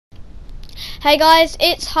Hey guys,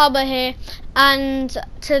 it's Harbour here, and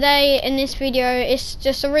today in this video it's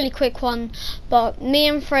just a really quick one, but me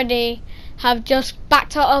and Freddy have just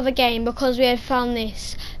backed out of a game because we had found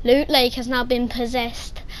this. Loot Lake has now been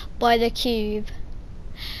possessed by the cube.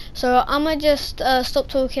 So I'm gonna just stop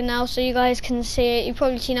talking now so you guys can see it. You've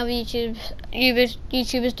probably seen other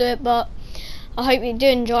YouTubers do it, but I hope you do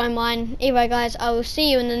enjoy mine. Anyway guys, I will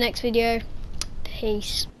see you in the next video.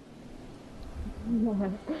 Peace.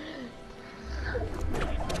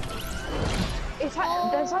 It's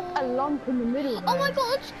like, there's like a lump in the middle there. Oh my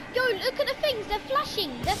god! Yo, look at the things, they're flashing!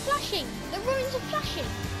 They're flashing! The ruins are flashing!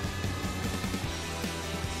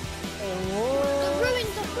 Oh. The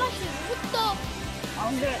ruins are flashing! What the?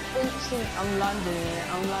 I'm gonna instant, I'm landing in it,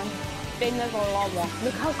 I'm landing. Then there's a llama.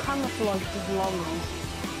 Look how camouflaged this llama is.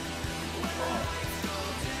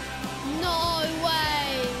 No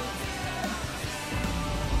way!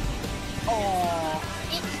 Oh.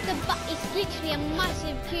 It's literally a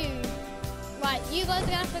massive cube. Right, you guys are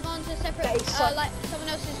gonna have to go on to a separate, like someone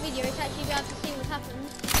else's video to actually be able to see what's happened.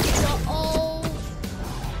 But,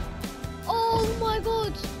 oh my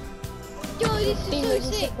god! Yo, this is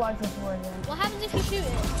so sick. What happens if you shoot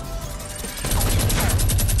it?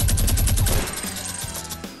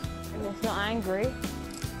 And it's not angry.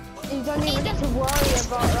 You don't even need to worry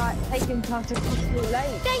about like taking time to cross the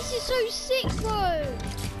lake. This is so sick, bro.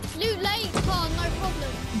 Loot Lake car, no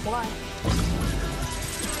problem. Why?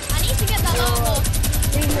 I need to get that llama.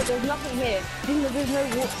 Look, there's nothing here. There's no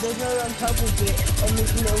purple bit, and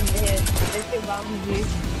there's no here. There's still bamboo.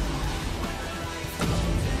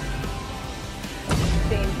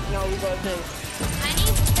 You know what we gotta do? I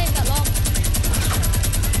need to save that llama.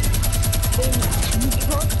 You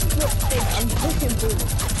can't look in. I'm pushing through.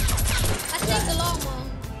 I saved the llama.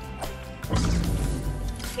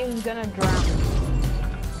 He's gonna drown.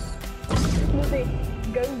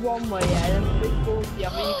 Go one way, yeah, and then flip forward the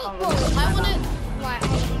other. You can't really I wanna. Right,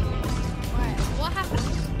 right. What happens?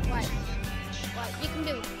 Right, you can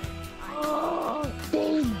do it. Oh,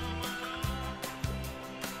 dang.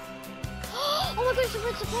 Oh my god, it's a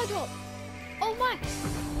red supply drop. Oh my.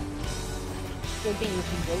 Good thing you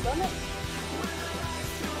can build on it.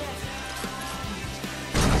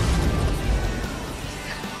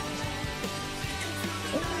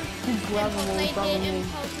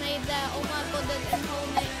 Impulse made there. Oh my god, there's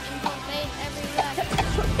impulse made everywhere.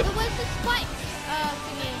 So where's the spike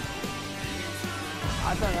thingy? I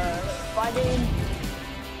don't know. Fighting.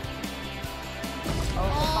 Oh,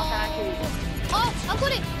 I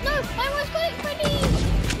got it! No, I almost got it, Freddy!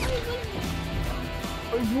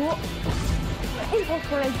 What? The impulse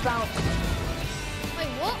grenade bounce.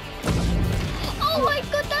 Wait, what? Oh my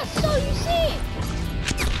god, that's so sick!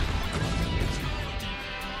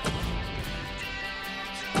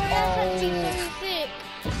 That's actually so sick.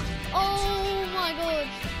 Oh my god.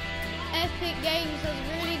 Epic Games has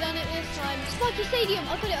really done it this time. Spiky Stadium,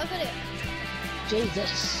 I got it.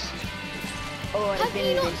 Jesus. Oh, have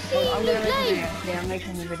you not seen Loot Lake? Yeah, I'm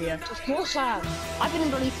making the video. Of course I have. I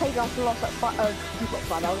didn't really take off the loss at 5. I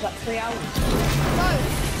was at 3 hours. Bro.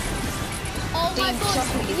 Oh my god,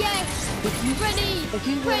 yes! Freddy!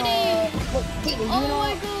 Oh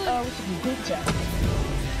my god! What's the picture?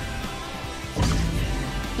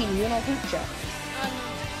 You know picture?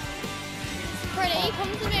 Freddy,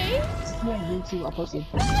 come to me. Yeah, you too, I'll post you.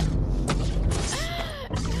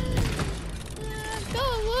 Go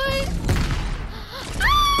on, boy.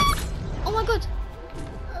 Oh my god.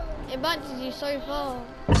 It bounces you so far.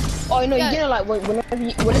 Oh no, you know, like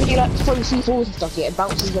whenever you like throw C4s and stuff, yeah, it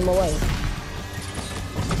bounces them away.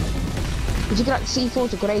 If you get like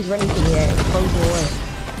C4s or grenades or anything, yeah, it throws them away.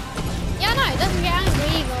 Yeah, no, it doesn't get angry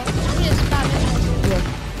either. I'm just spamming it.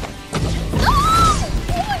 Yeah.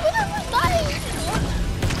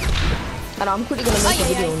 And I'm quickly gonna make a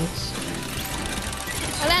video on this.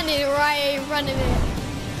 I landed right in front of it.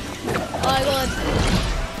 Oh my god.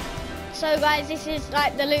 So guys, this is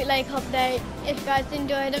like the Loot Lake update. If you guys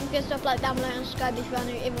enjoyed, don't forget stuff like down below and subscribe if you are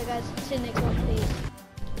new. Anyway guys, see you next one please.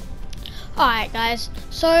 Alright guys,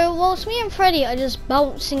 so whilst me and Freddy are just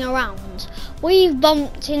bouncing around, we've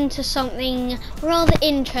bumped into something rather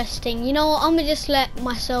interesting. You know what, I'm gonna just let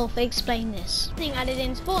myself explain this. Thing added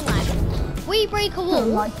into Fortnite. We break a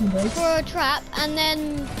wall for a trap and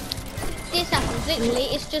then this happens, literally,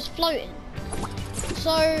 it's just floating.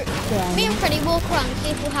 So, me and Freddy walk around and see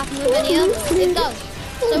if it will happen with any others. It does.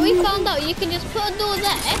 So we found out you can just put a door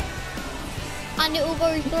there and it will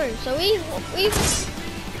go through. So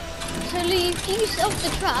so if you set off the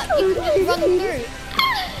trap, you can just run through.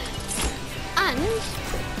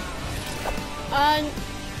 And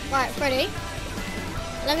right, Freddy,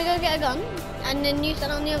 let me go get a gun, and then you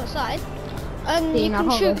stand on the other side. You I can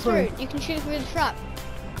can't shoot go through. through. You can shoot through the trap.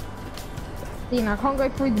 Dean, I can't go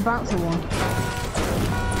through the bouncer one.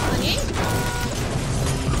 Can you?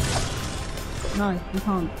 No, you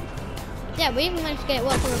can't. Yeah, we even managed to get it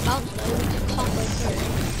working with a bouncer though. We just can't go through.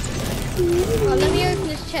 Right, let me open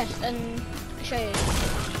this chest and show you.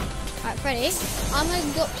 Alright, Freddy, I'm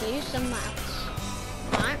gonna drop you some maps.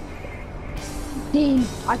 Alright? Dean,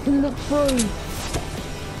 I can look through.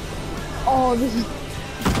 Oh, this is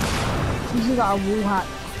like a wall hack.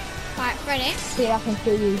 Alright, Freddy. See, I can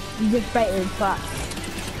see you. You just baited the trap.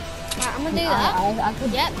 Right, I'm gonna do that. I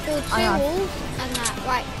could, Yep, build two walls and that.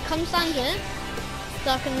 Right, come stand here so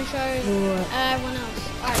I can show everyone else.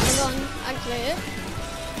 Alright, we're on, activate it.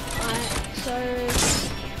 Alright, so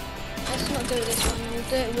let's not do this one, we'll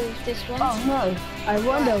do it with this one. Oh no, I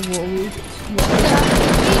wonder what we...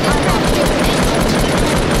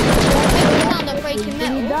 Sound of breaking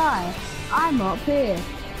metal. Die. I'm up here.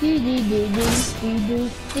 Go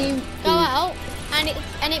out and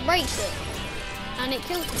it breaks it. And it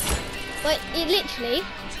kills it. But it literally,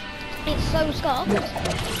 it's so scuffed.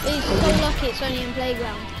 It's so lucky it's only in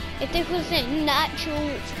Playground. If this was in the actual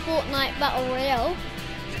Fortnite Battle Royale,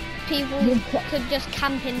 people could just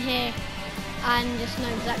camp in here and just know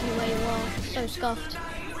exactly where you are. It's so scuffed.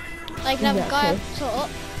 Like you can have a guy up top,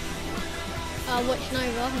 watching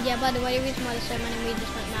over. Yeah, by the way, the reason why there's so many, we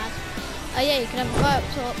just went mad. Yeah, you can have a guy up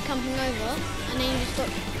top camping over, and then you just got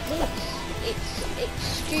this. It's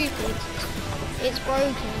stupid. It's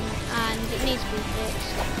broken, and it needs to be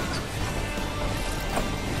fixed.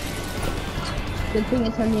 Good thing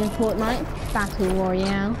it's only in Fortnite Battle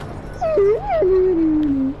Royale.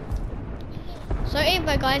 So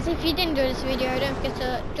anyway guys, if you did enjoy this video, don't forget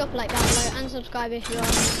to drop a like down below and subscribe if you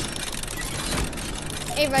are.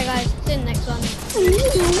 Anyway guys, see you in the next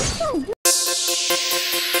one.